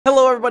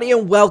everybody,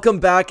 and welcome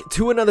back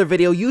to another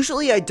video.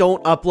 Usually I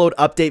don't upload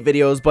update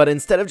videos, but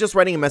instead of just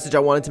writing a message, I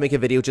wanted to make a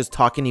video just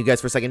talking to you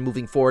guys for a second,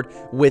 moving forward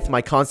with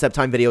my concept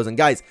time videos. And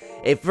guys,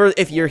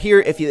 if you're here,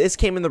 if this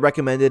came in the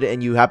recommended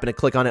and you happen to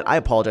click on it, I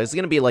apologize. It's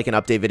gonna be like an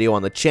update video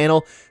on the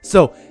channel.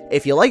 So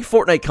if you like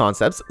Fortnite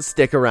concepts,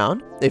 stick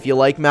around. If you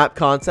like map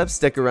concepts,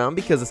 stick around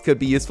because this could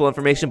be useful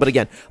information. But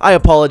again, I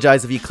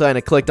apologize if you kind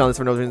of clicked on this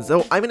for no reason,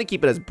 so I'm gonna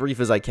keep it as brief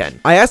as I can.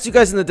 I asked you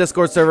guys in the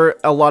Discord server,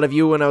 a lot of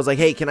you, when I was like,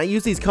 hey, can I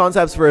use these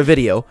concepts for a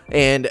video?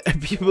 And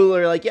people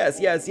are like, yes,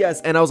 yes,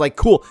 yes. And I was like,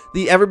 cool.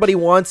 Everybody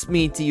wants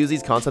me to use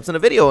these concepts in a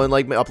video and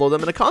like upload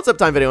them in a concept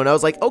time video. And I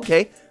was like,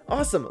 okay,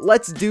 awesome,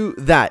 let's do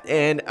that.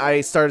 And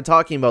I started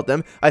talking about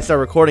them. I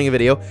started recording a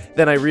video.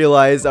 Then I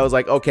realized, I was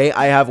like, okay,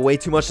 I have way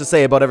too much to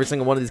say about every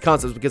single one of these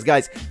concepts because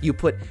guys, you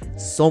put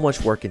so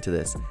much work into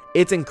this.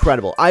 It's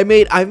incredible. I've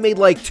made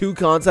like 2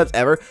 concepts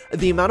ever.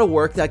 The amount of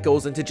work that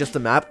goes into just a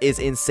map is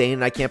insane,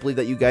 and I can't believe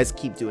that you guys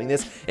keep doing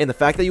this. And the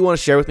fact that you want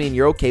to share with me and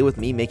you're okay with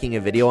me making a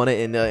video on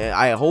it, and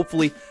I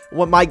hopefully,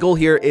 what my goal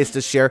here is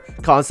to share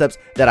concepts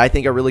that I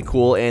think are really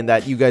cool and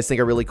that you guys think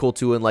are really cool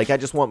too, and like I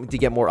just want to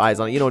get more eyes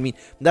on it, you know what I mean?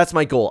 That's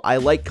my goal. I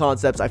like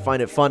concepts, I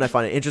find it fun, I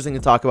find it interesting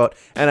to talk about,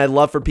 and I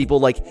love for people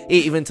like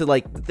even to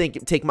like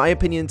take my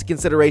opinion into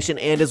consideration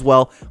and as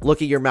well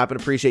look at your map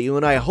and appreciate you.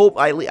 And I hope,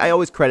 I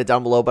always credit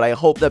down below, but I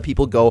hope that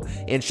people go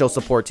and show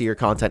support to your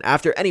content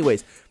after.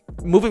 Anyways,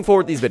 moving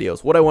forward these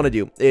videos, what I want to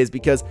do is,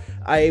 because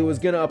I was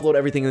going to upload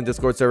everything in the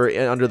Discord server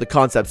under the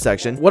concept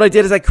section, what I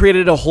did is I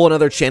created a whole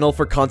another channel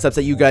for concepts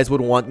that you guys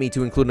would want me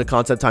to include in a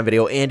concept time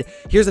video. And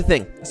here's the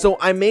thing, so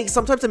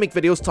sometimes I make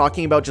videos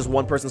talking about just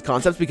one person's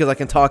concepts because I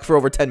can talk for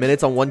over 10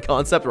 minutes on one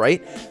concept,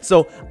 right?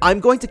 So I'm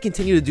going to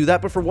continue to do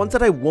that, but for ones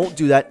that I won't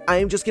do that, I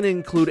am just going to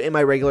include in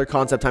my regular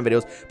concept time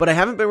videos. But I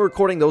haven't been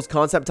recording those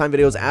concept time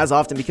videos as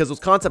often because those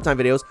concept time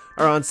videos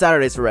are on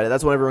Saturdays for Reddit.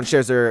 That's when everyone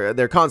shares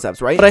their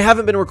concepts, right? But I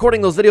haven't been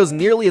recording those videos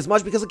nearly as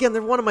much because again,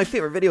 they're one of my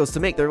favorite videos to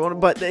make.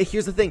 But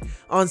here's the thing,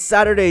 on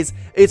Saturdays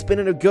it's been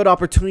a good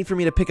opportunity for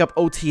me to pick up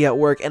OT at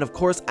work, and of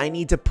course I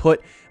need to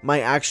put my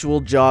actual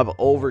job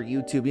over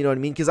YouTube, you know what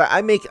I mean? Because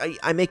I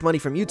make money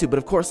from YouTube, but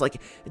of course,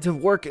 like, to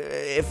work,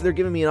 if they're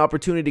giving me an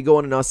opportunity to go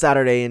in on a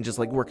Saturday and just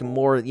like working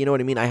more, you know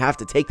what I mean, I have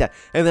to take that.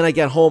 And then I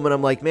get home and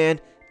I'm like,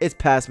 man, it's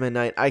past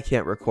midnight, I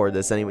can't record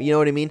this anymore, you know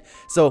what I mean?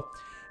 So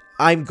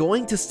I'm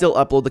going to still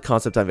upload the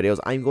concept time videos.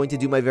 I'm going to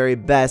do my very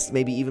best,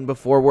 maybe even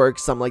before work,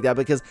 something like that,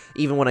 because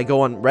even when I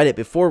go on Reddit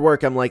before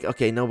work, I'm like,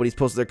 okay, nobody's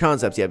posted their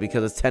concepts yet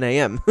because it's 10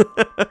 a.m.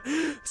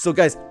 So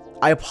guys,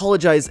 I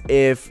apologize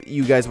if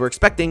you guys were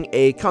expecting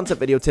a concept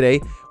video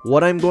today.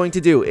 What I'm going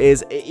to do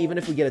is, even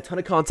if we get a ton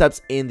of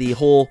concepts in the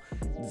whole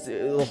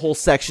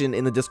section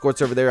in the Discord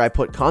server there, I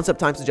put concept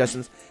time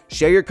suggestions.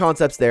 Share your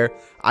concepts there.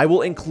 I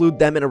will include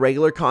them in a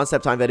regular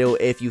concept time video.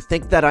 If you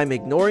think that I'm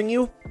ignoring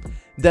you,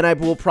 then I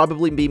will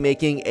probably be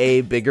making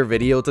a bigger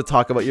video to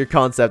talk about your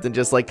concept, and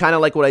just like kind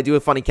of like what I do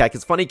with Funny Cat,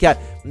 because Funny Cat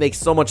makes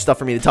so much stuff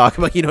for me to talk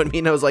about, you know what I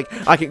mean? I was like,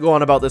 I could go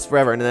on about this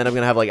forever, and then I'm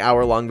gonna have like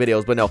hour-long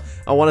videos, but no,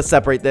 I want to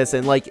separate this,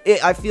 and like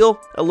I feel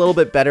a little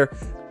bit better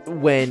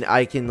when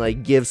I can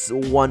like give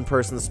one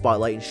person the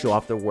spotlight and show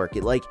off their work.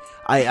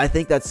 I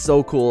think that's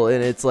so cool,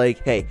 and it's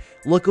like, hey,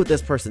 look what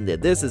this person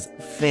did. This is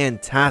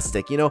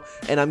fantastic, you know,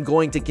 and I'm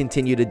going to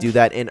continue to do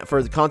that. And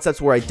for the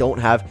concepts where I don't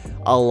have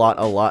a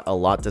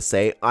lot to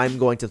say, I'm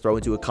going to throw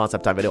into a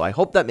concept time video. I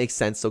hope that makes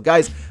sense. So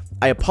guys,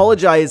 I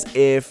apologize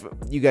if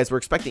you guys were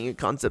expecting a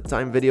concept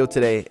time video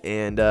today,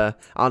 and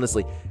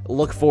honestly,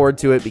 look forward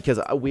to it because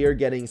we are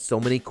getting so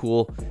many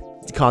cool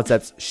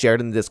concepts shared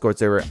in the Discord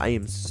server. I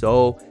am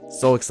so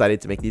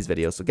excited to make these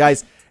videos. So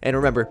guys, and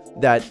remember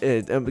that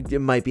it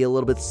might be a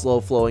little bit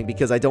slow flowing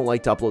because I don't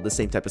like to upload the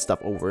same type of stuff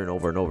over and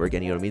over and over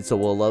again, you know what I mean? So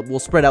we'll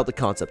spread out the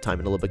concept time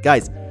in a little bit.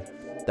 Guys,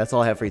 that's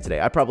all I have for you today.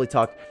 I probably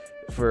talked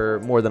for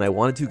more than I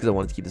wanted to because I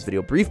wanted to keep this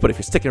video brief, but if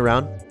you're sticking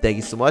around, thank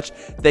you so much.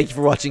 Thank you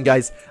for watching,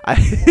 guys.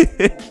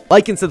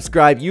 Like and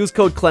subscribe. Use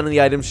code Clen in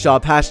the items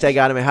shop, hashtag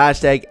anime,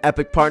 hashtag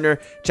epic partner.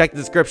 Check the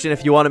description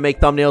if you want to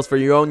make thumbnails for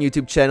your own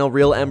YouTube channel.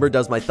 Real Ember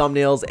does my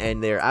thumbnails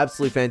and they're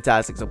absolutely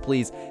fantastic, so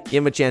please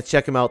give him a chance,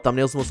 check him out.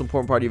 Thumbnails are the most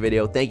important part of your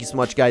video. Thank you so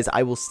much, guys.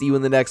 I will see you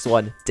in the next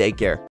one. Take care.